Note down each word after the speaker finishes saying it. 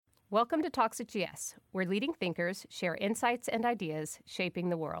Welcome to Talks at GS, where leading thinkers share insights and ideas shaping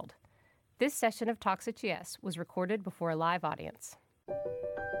the world. This session of Talks at GS was recorded before a live audience.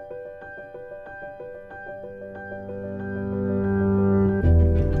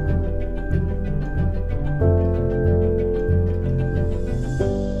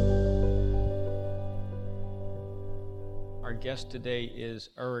 Our guest today is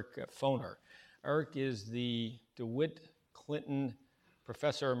Eric Foner. Eric is the DeWitt Clinton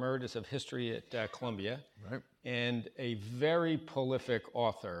Professor Emeritus of History at Columbia, right, and a very prolific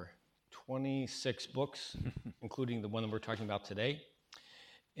author, 26 books, including the one that we're talking about today.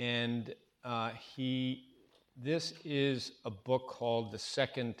 And this is a book called The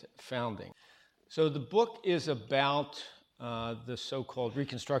Second Founding. So the book is about the so-called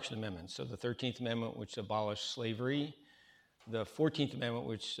Reconstruction Amendments. So the 13th Amendment, which abolished slavery, the 14th Amendment,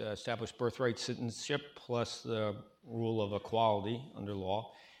 which established birthright citizenship, plus the rule of equality under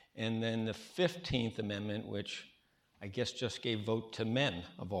law, and then the 15th Amendment, which I guess just gave vote to men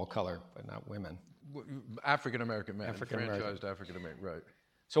of all color, but not women. African-American men, African-American. franchised African-American, right.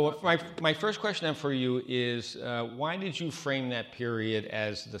 So my first question then for you is, why did you frame that period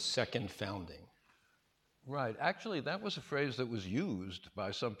as the second founding? Right, actually that was a phrase that was used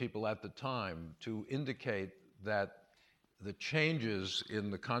by some people at the time to indicate that the changes in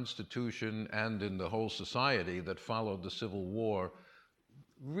the Constitution and in the whole society that followed the Civil War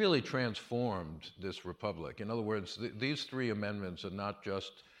really transformed this republic. In other words, these three amendments are not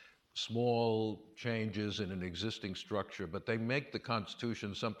just small changes in an existing structure, but they make the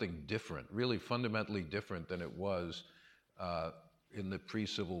Constitution something different, really fundamentally different than it was in the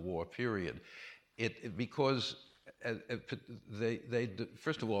pre-Civil War period. Because they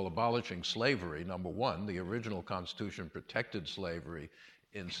first of all, abolishing slavery, number one. The original Constitution protected slavery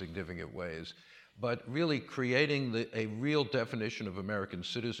in significant ways, but really creating a real definition of American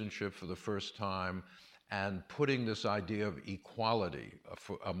citizenship for the first time and putting this idea of equality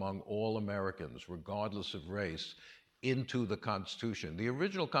among all Americans, regardless of race, into the Constitution. The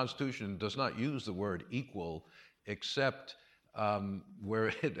original Constitution does not use the word equal, except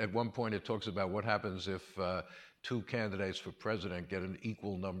where at one point it talks about what happens if two candidates for president get an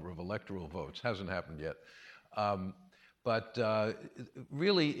equal number of electoral votes. Hasn't happened yet.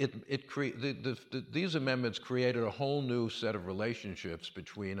 Really, these amendments created a whole new set of relationships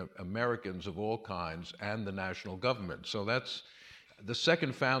between Americans of all kinds and the national government. So that's the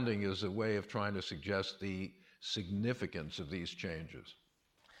second founding is a way of trying to suggest the significance of these changes.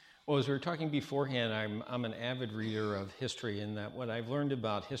 Well, as we were talking beforehand, I'm an avid reader of history, and that what I've learned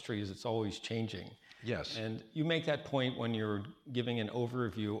about history is it's always changing. Yes. And you make that point when you're giving an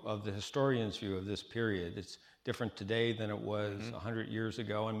overview of the historian's view of this period. It's different today than it was 100 years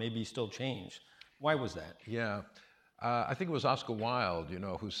ago, and maybe still changed. Why was that? Yeah. I think it was Oscar Wilde,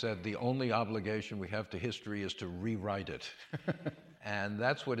 who said the only obligation we have to history is to rewrite it. And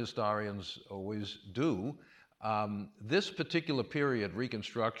that's what historians always do. This particular period,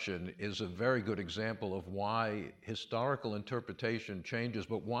 Reconstruction, is a very good example of why historical interpretation changes,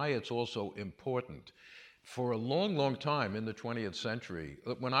 but why it's also important. For a long, long time in the 20th century,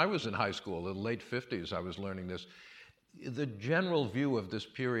 when I was in high school, in the late 50s, I was learning this, the general view of this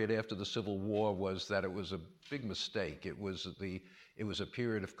period after the Civil War was that it was a big mistake. It was a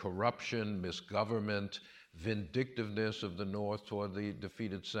period of corruption, misgovernment, vindictiveness of the North toward the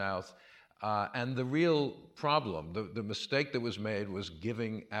defeated South. And the real problem, the mistake that was made, was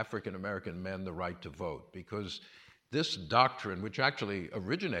giving African-American men the right to vote, because this doctrine, which actually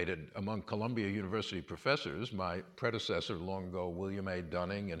originated among Columbia University professors, my predecessor long ago, William A.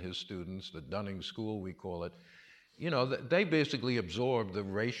 Dunning, and his students, the Dunning School, we call it, they basically absorbed the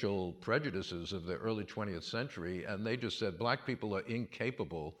racial prejudices of the early 20th century, and they just said black people are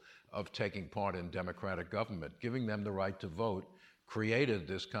incapable of taking part in democratic government. Giving them the right to vote created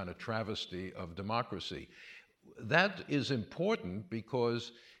this kind of travesty of democracy. That is important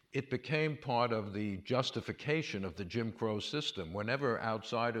because it became part of the justification of the Jim Crow system. Whenever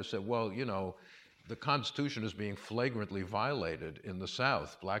outsiders said, well, the Constitution is being flagrantly violated in the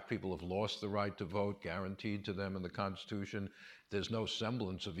South. Black people have lost the right to vote, guaranteed to them in the Constitution. There's no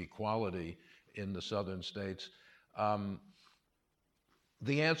semblance of equality in the southern states.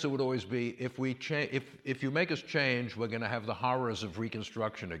 The answer would always be, if you make us change, we're going to have the horrors of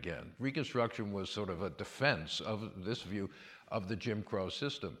Reconstruction again. Reconstruction was sort of a defense of this view of the Jim Crow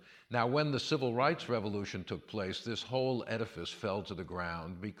system. Now, when the Civil Rights Revolution took place, this whole edifice fell to the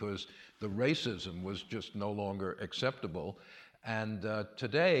ground because the racism was just no longer acceptable. And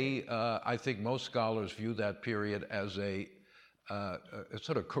today, I think most scholars view that period as a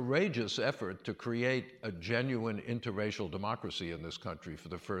sort of courageous effort to create a genuine interracial democracy in this country for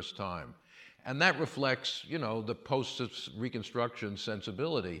the first time. And that reflects, the post-Reconstruction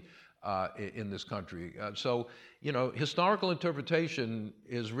sensibility in this country. Historical interpretation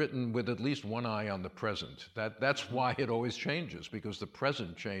is written with at least one eye on the present. That's why it always changes, because the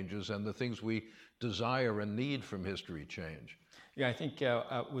present changes and the things we desire and need from history change. Yeah, I think it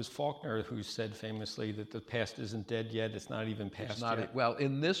was Faulkner who said famously that the past isn't dead yet, it's not even past yet. Well,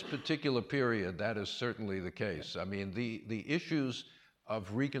 in this particular period, that is certainly the case. I mean, the issues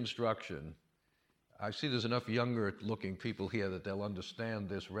of Reconstruction, I see there's enough younger-looking people here that they'll understand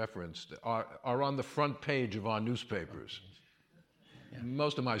this reference, are on the front page of our newspapers. Yeah.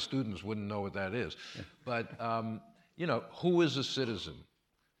 Most of my students wouldn't know what that is. Yeah. But, who is a citizen?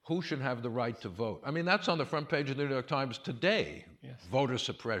 Who should have the right to vote? I mean, that's on the front page of the New York Times today, yes. Voter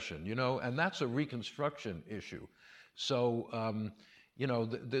suppression, and that's a Reconstruction issue. So,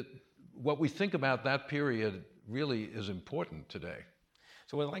 what we think about that period really is important today.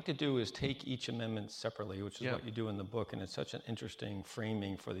 So what I'd like to do is take each amendment separately, which is what you do in the book, and it's such an interesting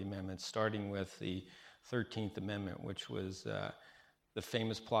framing for the amendments, starting with the 13th Amendment, which was the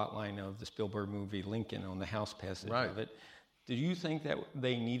famous plot line of the Spielberg movie Lincoln on the House passage of it. Did you think that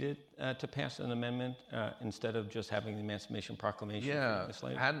they needed to pass an amendment instead of just having the Emancipation Proclamation for the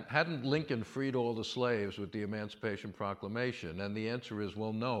slaves? Hadn't Lincoln freed all the slaves with the Emancipation Proclamation? And the answer is,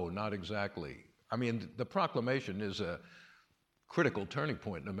 well, no, not exactly. I mean, the Proclamation is a critical turning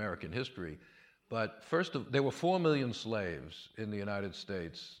point in American history. But there were 4 million slaves in the United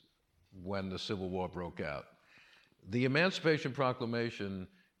States when the Civil War broke out. The Emancipation Proclamation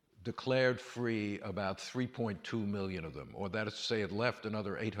declared free about 3.2 million of them, or that is to say it left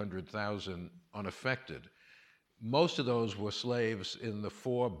another 800,000 unaffected. Most of those were slaves in the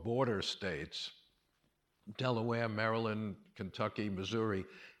 4 border states, Delaware, Maryland, Kentucky, Missouri,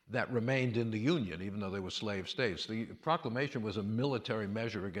 that remained in the Union, even though they were slave states. The proclamation was a military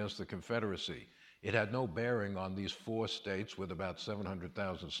measure against the Confederacy. It had no bearing on these 4 states with about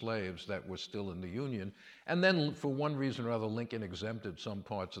 700,000 slaves that were still in the Union. And then, for one reason or other, Lincoln exempted some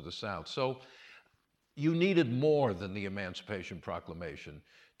parts of the South. So you needed more than the Emancipation Proclamation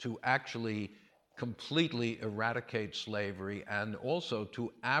to actually completely eradicate slavery and also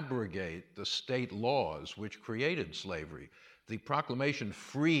to abrogate the state laws which created slavery. The proclamation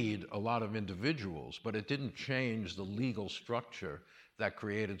freed a lot of individuals, but it didn't change the legal structure that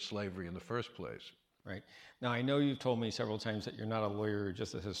created slavery in the first place. Right. Now, I know you've told me several times that you're not a lawyer, you're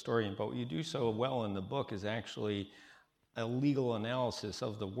just a historian, but what you do so well in the book is actually a legal analysis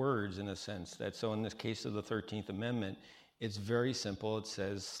of the words, in a sense. So in this case of the 13th Amendment, it's very simple. It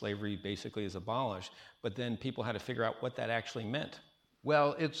says slavery basically is abolished, but then people had to figure out what that actually meant.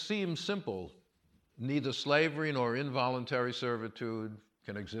 Well, it seems simple. Neither slavery nor involuntary servitude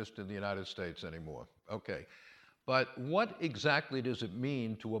can exist in the United States anymore. Okay. But what exactly does it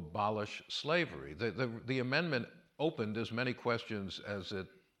mean to abolish slavery? The amendment opened as many questions as it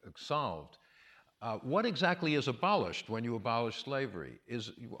solved. What exactly is abolished when you abolish slavery?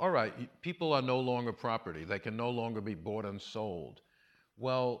 All right, people are no longer property. They can no longer be bought and sold.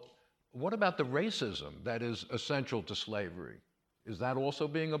 Well, what about the racism that is essential to slavery? Is that also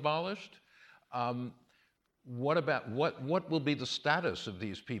being abolished? What will be the status of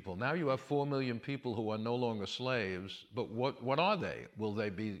these people? Now you have 4 million people who are no longer slaves, but what are they? Will they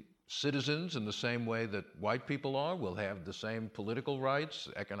be citizens in the same way that white people are? Will they have the same political rights,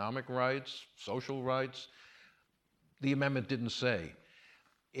 economic rights, social rights? The amendment didn't say.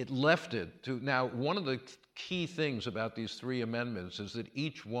 It left it to, now one of the key things about these 3 amendments is that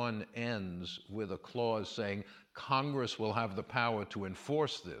each one ends with a clause saying Congress will have the power to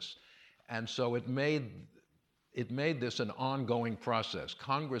enforce this. And so it made this an ongoing process.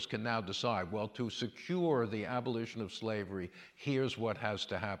 Congress can now decide, well, to secure the abolition of slavery, here's what has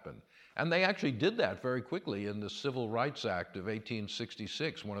to happen. And they actually did that very quickly in the Civil Rights Act of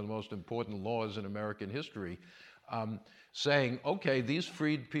 1866, one of the most important laws in American history, saying, okay, these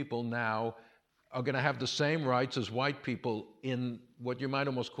freed people now are going to have the same rights as white people in what you might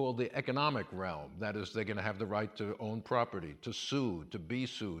almost call the economic realm. That is, they're going to have the right to own property, to sue, to be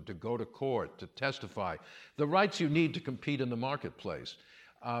sued, to go to court, to testify. The rights you need to compete in the marketplace.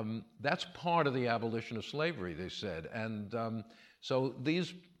 That's part of the abolition of slavery, they said. And so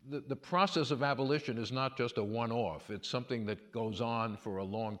the process of abolition is not just a one-off. It's something that goes on for a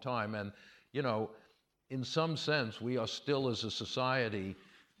long time. And, in some sense, we are still, as a society,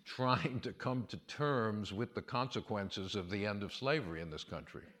 trying to come to terms with the consequences of the end of slavery in this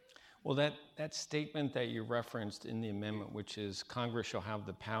country. Well, that statement that you referenced in the amendment, which is Congress shall have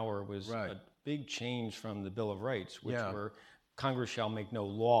the power, was a big change from the Bill of Rights, which were Congress shall make no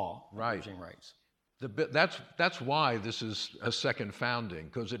law Right. abridging rights. That's why this is a second founding,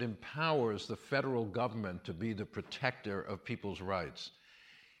 because it empowers the federal government to be the protector of people's rights.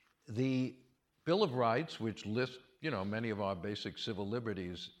 The Bill of Rights, which lists, many of our basic civil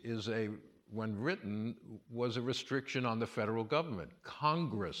liberties, when written, was a restriction on the federal government.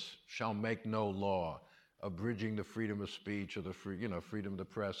 Congress shall make no law abridging the freedom of speech or the freedom of the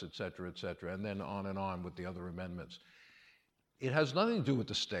press, et cetera, and then on with the other amendments. It has nothing to do with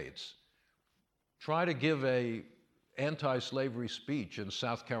the states. Try to give a anti-slavery speech in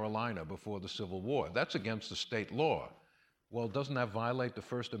South Carolina before the Civil War. That's against the state law. Well, doesn't that violate the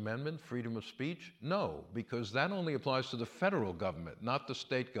First Amendment, freedom of speech? No, because that only applies to the federal government, not the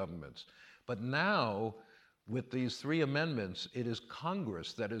state governments. But now, with these three amendments, it is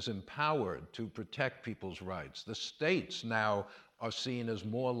Congress that is empowered to protect people's rights. The states now are seen as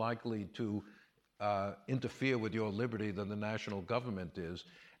more likely to interfere with your liberty than the national government is.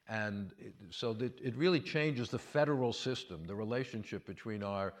 And so it really changes the federal system, the relationship between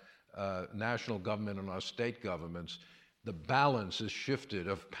our national government and our state governments. The balance is shifted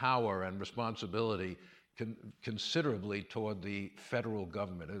of power and responsibility considerably toward the federal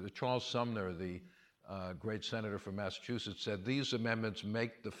government. Charles Sumner, the great senator from Massachusetts, said these amendments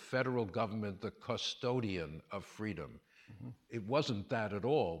make the federal government the custodian of freedom. Mm-hmm. It wasn't that at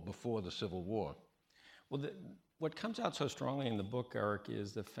all before the Civil War. Well, what comes out so strongly in the book, Eric,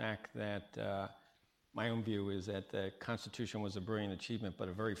 is the fact that my own view is that the Constitution was a brilliant achievement, but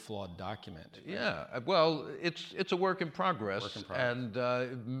a very flawed document. Yeah, well, it's a work in progress. And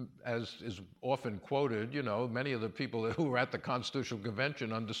as is often quoted, many of the people who were at the Constitutional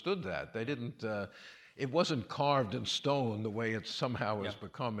Convention understood that. They didn't. It wasn't carved in stone the way it somehow has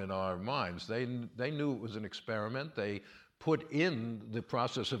become in our minds. They knew it was an experiment. They put in the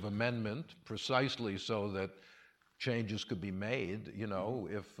process of amendment precisely so that changes could be made,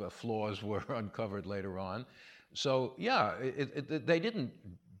 if flaws were uncovered later on. So, yeah, they didn't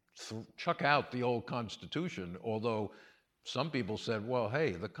chuck out the old Constitution, although some people said, well,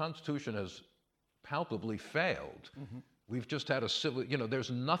 hey, the Constitution has palpably failed. Mm-hmm. We've just had a civil, there's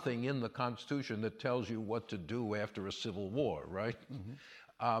nothing in the Constitution that tells you what to do after a civil war, right?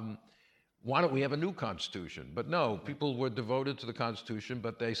 Mm-hmm. Why don't we have a new Constitution? But no, people were devoted to the Constitution,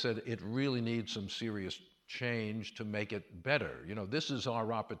 but they said it really needs some serious change to make it better. This is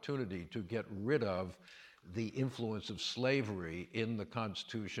our opportunity to get rid of the influence of slavery in the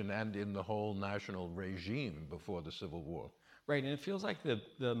Constitution and in the whole national regime before the Civil War. Right, and it feels like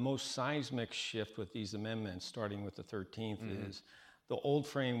the most seismic shift with these amendments, starting with the 13th, mm-hmm. is the old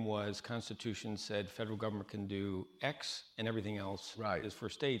frame was Constitution said federal government can do X and everything else is for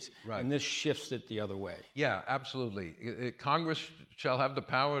states, and this shifts it the other way. Yeah, absolutely. Congress shall have the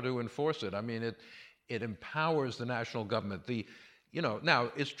power to enforce it. I mean, it empowers the national government. Now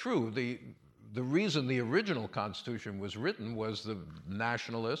it's true. The reason the original Constitution was written was the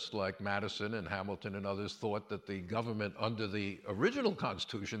nationalists like Madison and Hamilton and others thought that the government under the original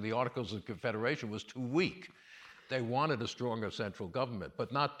Constitution, the Articles of Confederation, was too weak. They wanted a stronger central government,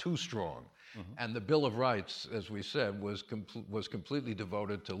 but not too strong. Mm-hmm. And the Bill of Rights, as we said, was completely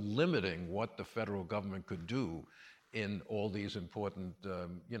devoted to limiting what the federal government could do in all these important,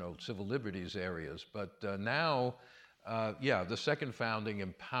 civil liberties areas. But now, the second founding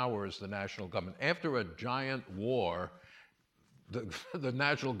empowers the national government. After a giant war, the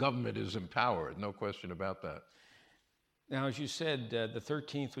national government is empowered, no question about that. Now, as you said, the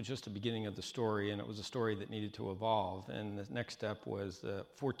 13th was just the beginning of the story, and it was a story that needed to evolve. And the next step was the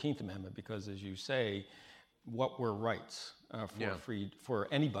 14th Amendment, because, as you say, what were rights for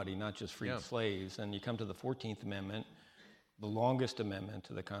anybody, not just freed slaves? And you come to the 14th Amendment, the longest amendment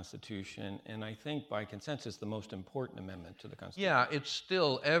to the Constitution, and I think by consensus the most important amendment to the Constitution. Yeah, it's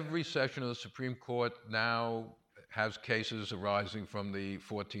still every session of the Supreme Court now has cases arising from the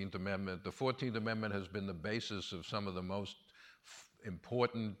 14th Amendment. The 14th Amendment has been the basis of some of the most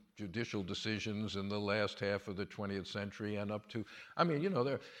important judicial decisions in the last half of the 20th century and up to,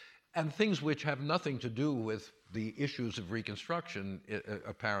 and things which have nothing to do with the issues of Reconstruction,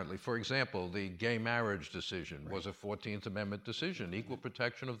 apparently. For example, the gay marriage decision was a 14th Amendment decision, equal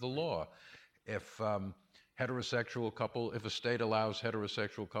protection of the law. If if a state allows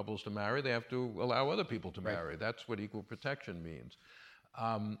heterosexual couples to marry, they have to allow other people to marry. That's what equal protection means.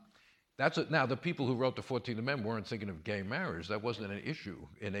 Now, the people who wrote the 14th Amendment weren't thinking of gay marriage. That wasn't an issue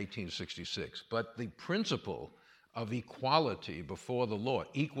in 1866. But the principle of equality before the law,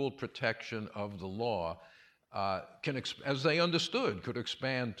 equal protection of the law, as they understood, could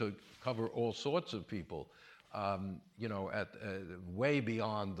expand to cover all sorts of people, way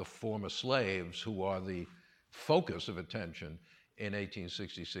beyond the former slaves who are the focus of attention in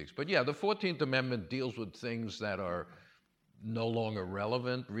 1866. But yeah, the 14th Amendment deals with things that are no longer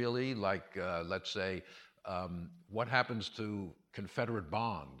relevant, really, like, let's say, what happens to Confederate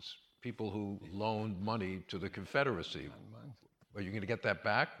bonds, people who loaned money to the Confederacy. Are you going to get that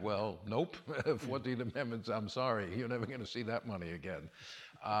back? Well, nope. 14th Amendment, I'm sorry, you're never going to see that money again.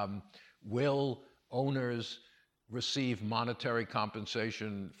 Will owners receive monetary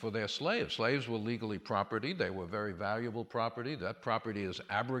compensation for their slaves? Slaves were legally property. They were very valuable property. That property is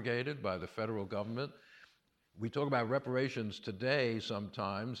abrogated by the federal government. We talk about reparations today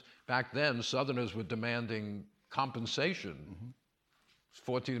sometimes. Back then, Southerners were demanding compensation.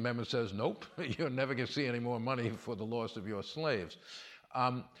 14th Amendment says, nope, you're never going to see any more money for the loss of your slaves.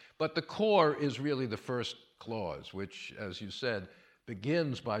 But the core is really the first clause, which, as you said,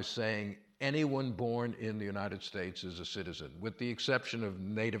 begins by saying anyone born in the United States is a citizen, with the exception of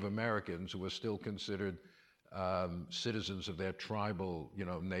Native Americans who are still considered citizens of their tribal,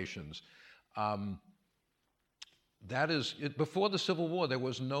 nations. That is, before the Civil War, there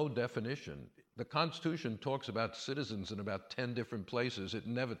was no definition. The Constitution talks about citizens in about 10 different places. It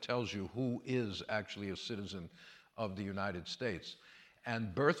never tells you who is actually a citizen of the United States.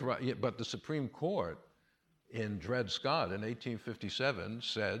 And birthright, but the Supreme Court in Dred Scott in 1857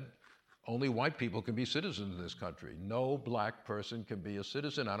 said, only white people can be citizens in this country. No black person can be a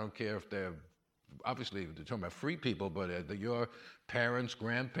citizen. I don't care if they're, obviously they're talking about free people, but your parents,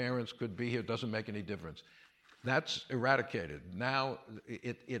 grandparents could be here. It doesn't make any difference. That's eradicated. Now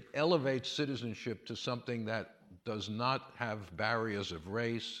it elevates citizenship to something that does not have barriers of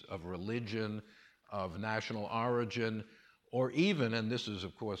race, of religion, of national origin, or even, and this is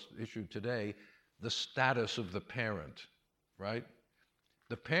of course issued today, the status of the parent, right?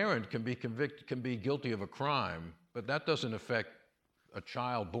 The parent can be guilty of a crime, but that doesn't affect a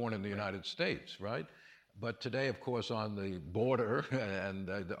child born in the United States, right? But today, of course, on the border, and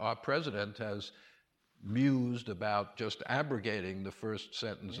our president has mused about just abrogating the first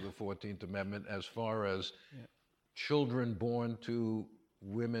sentence of the 14th Amendment as far as children born to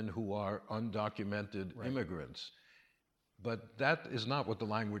women who are undocumented immigrants. But that is not what the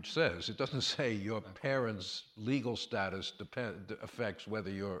language says. It doesn't say your parents' legal status affects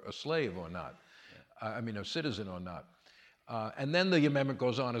whether you're a slave or not, a citizen or not. And then the amendment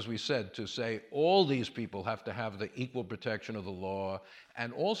goes on, as we said, to say all these people have to have the equal protection of the law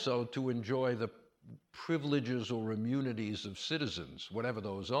and also to enjoy the privileges or immunities of citizens, whatever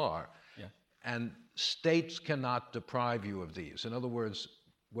those are. Yeah. And states cannot deprive you of these. In other words,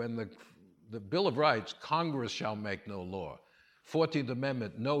 when the Bill of Rights, Congress shall make no law. 14th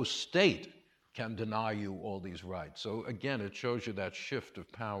Amendment, no state can deny you all these rights. So again, it shows you that shift of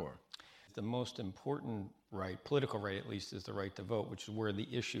power. The most important right, political right at least, is the right to vote, which is where the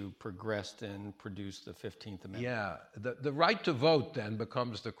issue progressed and produced the 15th Amendment. Yeah, the right to vote then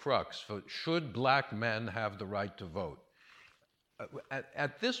becomes the crux. Should black men have the right to vote?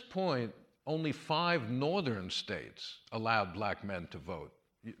 At this point, only 5 northern states allowed black men to vote.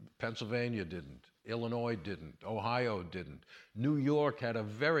 Pennsylvania didn't, Illinois didn't, Ohio didn't. New York had a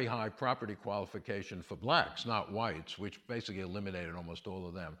very high property qualification for blacks, not whites, which basically eliminated almost all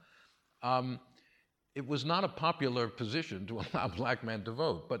of them. It was not a popular position to allow black men to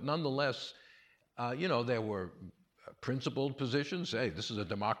vote, but nonetheless, there were principled positions. Hey, this is a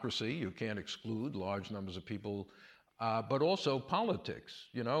democracy, you can't exclude large numbers of people, but also politics.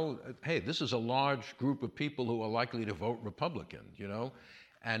 Hey, this is a large group of people who are likely to vote Republican,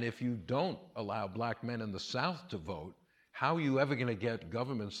 and if you don't allow black men in the South to vote, how are you ever going to get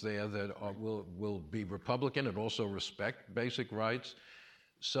governments there that will be Republican and also respect basic rights?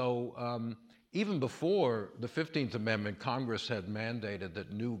 So even before the 15th Amendment, Congress had mandated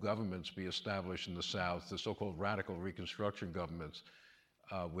that new governments be established in the South, the so-called radical Reconstruction governments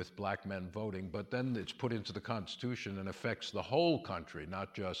with black men voting. But then it's put into the Constitution and affects the whole country,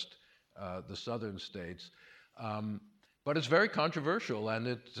 not just the southern states. But it's very controversial, and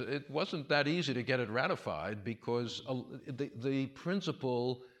it wasn't that easy to get it ratified because the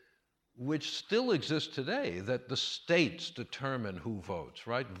principle, which still exists today, that the states determine who votes,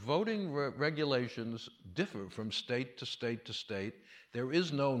 right? Voting regulations differ from state to state to state. There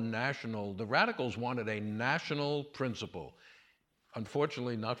is no national, the radicals wanted a national principle.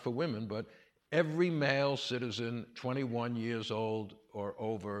 Unfortunately, not for women, but every male citizen 21 years old or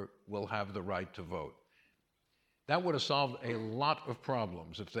over will have the right to vote. That would have solved a lot of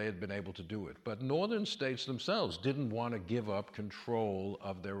problems if they had been able to do it. But northern states themselves didn't want to give up control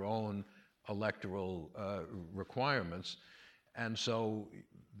of their own electoral requirements. And so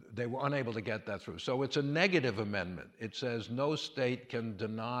they were unable to get that through. So it's a negative amendment. It says no state can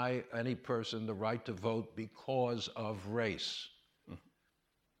deny any person the right to vote because of race.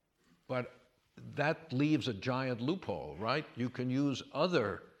 But that leaves a giant loophole, right? You can use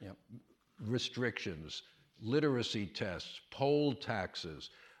other restrictions, literacy tests, poll taxes,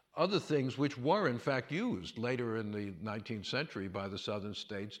 other things which were in fact used later in the 19th century by the southern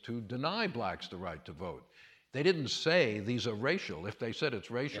states to deny blacks the right to vote. They didn't say these are racial. If they said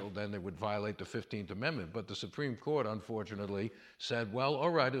it's racial, then they would violate the 15th Amendment. But the Supreme Court, unfortunately, said, well, all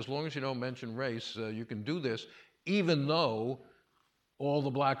right, as long as you don't mention race, you can do this, even though all the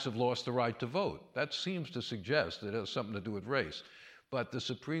blacks have lost the right to vote. That seems to suggest that it has something to do with race. But the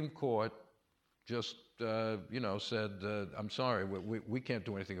Supreme Court just, said, I'm sorry, we can't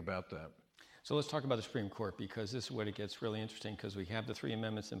do anything about that. So let's talk about the Supreme Court, because this is when it gets really interesting, because we have the 3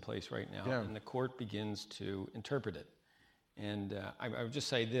 amendments in place right now, and the court begins to interpret it. And I would just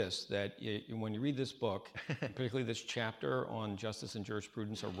say this, that when you read this book, particularly this chapter on justice and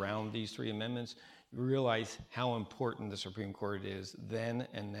jurisprudence around these 3 amendments, you realize how important the Supreme Court is then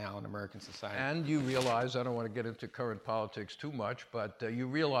and now in American society. And you realize, I don't want to get into current politics too much, but you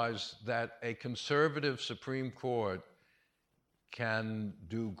realize that a conservative Supreme Court can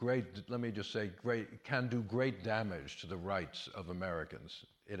do great damage to the rights of Americans.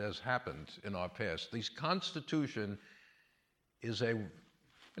 It has happened in our past. The Constitution is a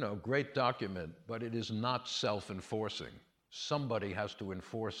great document, but it is not self-enforcing. Somebody has to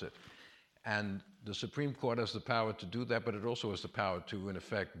enforce it. And the Supreme Court has the power to do that, but it also has the power to, in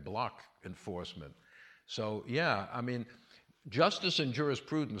effect, block enforcement. So, Justice and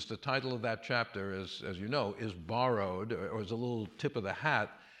Jurisprudence, the title of that chapter, as you know, is borrowed, or is a little tip of the hat,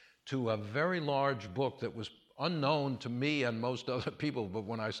 to a very large book that was unknown to me and most other people, but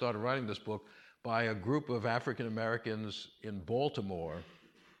when I started writing this book, by a group of African Americans in Baltimore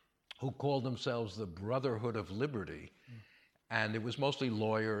who called themselves the Brotherhood of Liberty. And it was mostly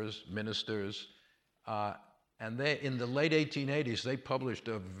lawyers, ministers, and they, in the late 1880s, they published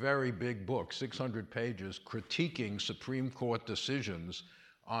a very big book, 600 pages, critiquing Supreme Court decisions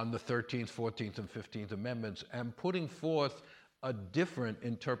on the 13th, 14th, and 15th Amendments, and putting forth a different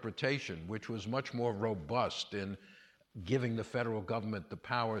interpretation, which was much more robust in giving the federal government the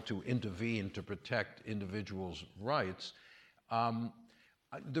power to intervene to protect individuals' rights.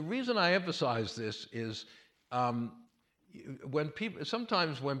 The reason I emphasize this is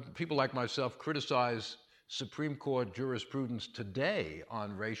sometimes when people like myself criticize Supreme Court jurisprudence today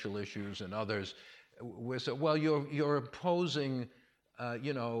on racial issues and others, we say, well, you're imposing,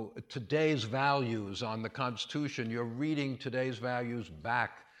 today's values on the Constitution. You're reading today's values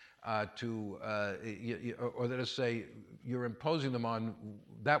back or let us say, you're imposing them on.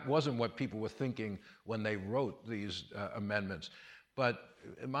 That wasn't what people were thinking when they wrote these amendments. But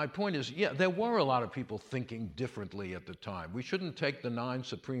my point is, there were a lot of people thinking differently at the time. We shouldn't take the 9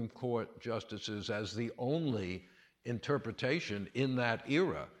 Supreme Court justices as the only interpretation in that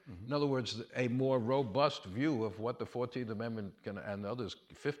era. In other words, a more robust view of what the 14th Amendment and others,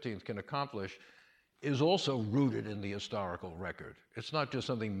 15th, can accomplish is also rooted in the historical record. It's not just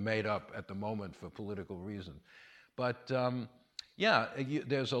something made up at the moment for political reason. But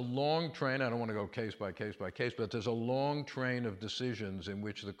there's a long train, I don't want to go case by case by case, but there's a long train of decisions in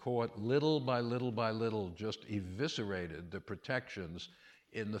which the court, little by little by little, just eviscerated the protections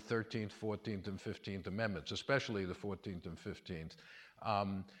in the 13th, 14th, and 15th Amendments, especially the 14th and 15th,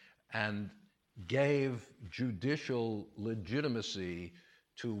 and gave judicial legitimacy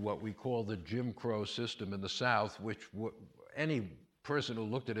to what we call the Jim Crow system in the South, which any person who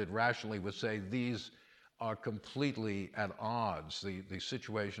looked at it rationally would say these are completely at odds, the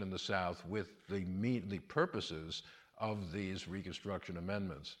situation in the South, with the purposes of these Reconstruction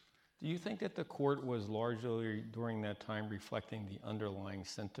amendments. Do you think that the court was largely, during that time, reflecting the underlying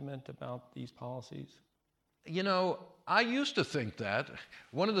sentiment about these policies? I used to think that.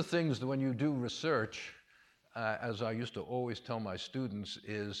 One of the things that when you do research, as I used to always tell my students,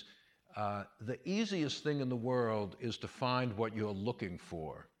 is the easiest thing in the world is to find what you're looking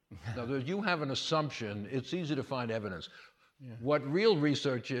for. Now, if you have an assumption, it's easy to find evidence. Yeah. What real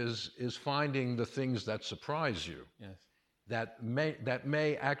research is finding the things that surprise you. Yes. That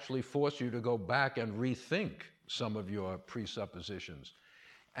may actually force you to go back and rethink some of your presuppositions.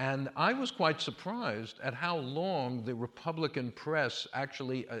 And I was quite surprised at how long the Republican press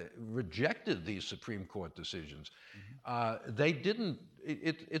actually rejected these Supreme Court decisions. They didn't.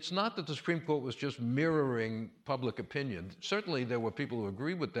 It's not that the Supreme Court was just mirroring public opinion. Certainly there were people who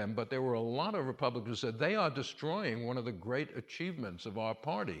agreed with them, but there were a lot of Republicans who said they are destroying one of the great achievements of our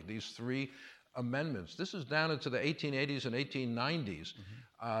party, these 3 amendments. This is down into the 1880s and 1890s.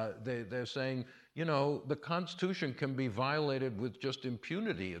 They're saying, you know, the Constitution can be violated with just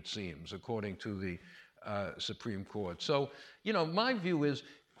impunity, it seems, according to the Supreme Court. So, you know, my view is,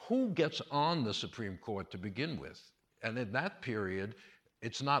 who gets on the Supreme Court to begin with? And in that period,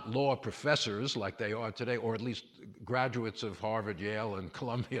 it's not law professors like they are today, or at least graduates of Harvard, Yale, and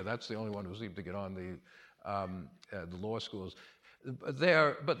Columbia. That's the only one who seemed to get on the law schools.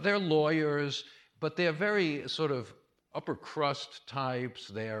 They're lawyers, but they're very sort of upper crust types.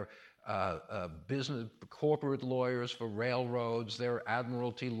 They're business, corporate lawyers for railroads. They're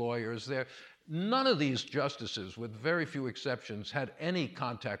admiralty lawyers. None of these justices, with very few exceptions, had any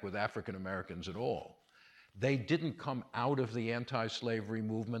contact with African Americans at all. They didn't come out of the anti-slavery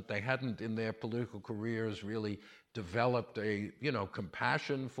movement. They hadn't, in their political careers, really developed a, you know,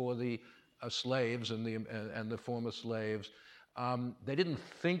 compassion for the slaves and the former slaves. They didn't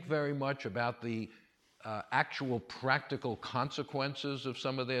think very much about the actual practical consequences of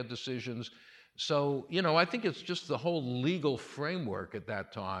some of their decisions. So, you know, I think it's just the whole legal framework at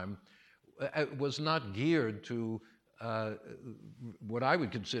that time was not geared to what I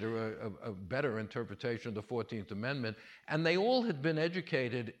would consider a better interpretation of the 14th Amendment. And they all had been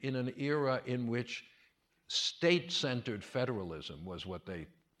educated in an era in which state-centered federalism was what they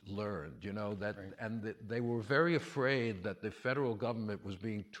learned, you know, that, right. And that they were very afraid that the federal government was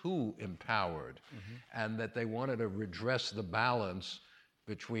being too empowered, and that they wanted to redress the balance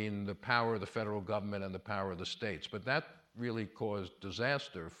between the power of the federal government and the power of the states. But that really caused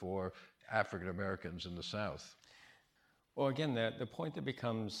disaster for African Americans in the South. Well, again, the point that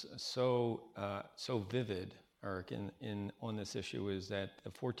becomes so vivid, Eric, on this issue is that the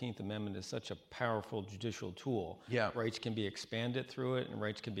 14th Amendment is such a powerful judicial tool. Yeah. Rights can be expanded through it, and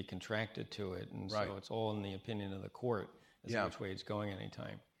rights can be contracted to it, and right. So it's all in the opinion of the court as to which way it's going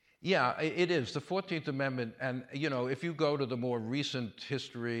anytime. Yeah, it is. The 14th Amendment, and, you know, if you go to the more recent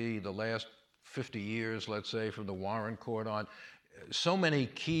history, the last 50 years, let's say, from the Warren Court on, so many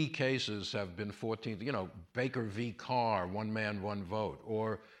key cases have been 14th, you know, Baker v. Carr, one man, one vote,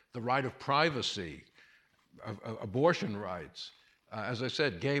 or the right of privacy, abortion rights, as I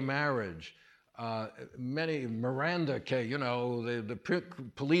said, gay marriage, many Miranda case, you know, the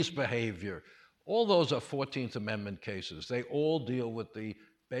police behavior. All those are 14th Amendment cases. They all deal with the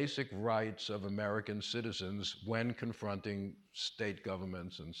basic rights of American citizens when confronting state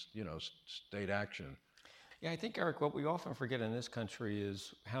governments and, you know, state action. Yeah, I think, Eric, what we often forget in this country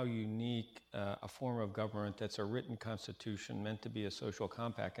is how unique a form of government that's a written constitution meant to be a social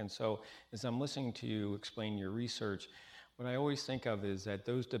compact. And so as I'm listening to you explain your research, what I always think of is that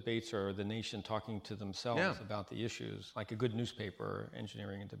those debates are the nation talking to themselves about the issues, like a good newspaper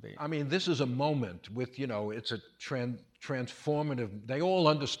engineering a debate. I mean, this is a moment with, you know, it's a transformative, they all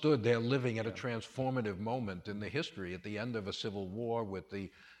understood they're living at a transformative moment in the history at the end of a civil war with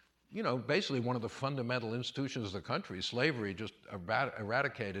the, you know, basically one of the fundamental institutions of the country, slavery, just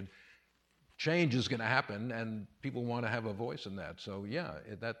eradicated. Change is going to happen, and people want to have a voice in that. So, yeah,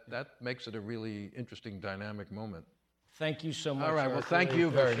 that makes it a really interesting, dynamic moment. Thank you so much. All right, well, thank you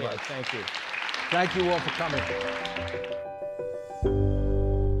very much. Thank you. Thank you all for coming.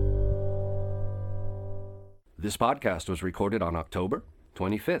 This podcast was recorded on October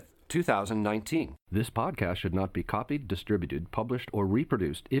 25th. 2019. This podcast should not be copied, distributed, published, or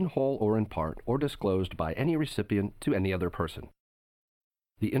reproduced in whole or in part, or disclosed by any recipient to any other person.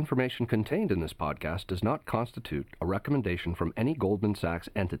 The information contained in this podcast does not constitute a recommendation from any Goldman Sachs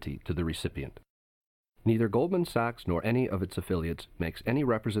entity to the recipient. Neither Goldman Sachs nor any of its affiliates makes any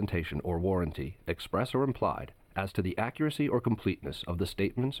representation or warranty, express or implied, as to the accuracy or completeness of the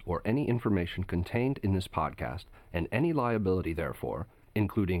statements or any information contained in this podcast, and any liability therefore,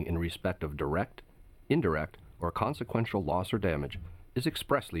 including in respect of direct, indirect, or consequential loss or damage, is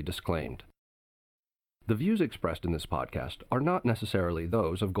expressly disclaimed. The views expressed in this podcast are not necessarily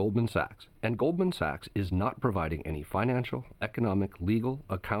those of Goldman Sachs, and Goldman Sachs is not providing any financial, economic, legal,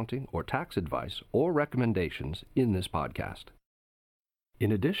 accounting, or tax advice or recommendations in this podcast.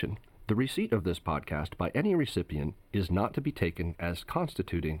 In addition, the receipt of this podcast by any recipient is not to be taken as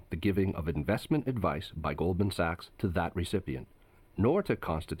constituting the giving of investment advice by Goldman Sachs to that recipient, nor to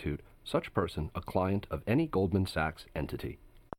constitute such person a client of any Goldman Sachs entity.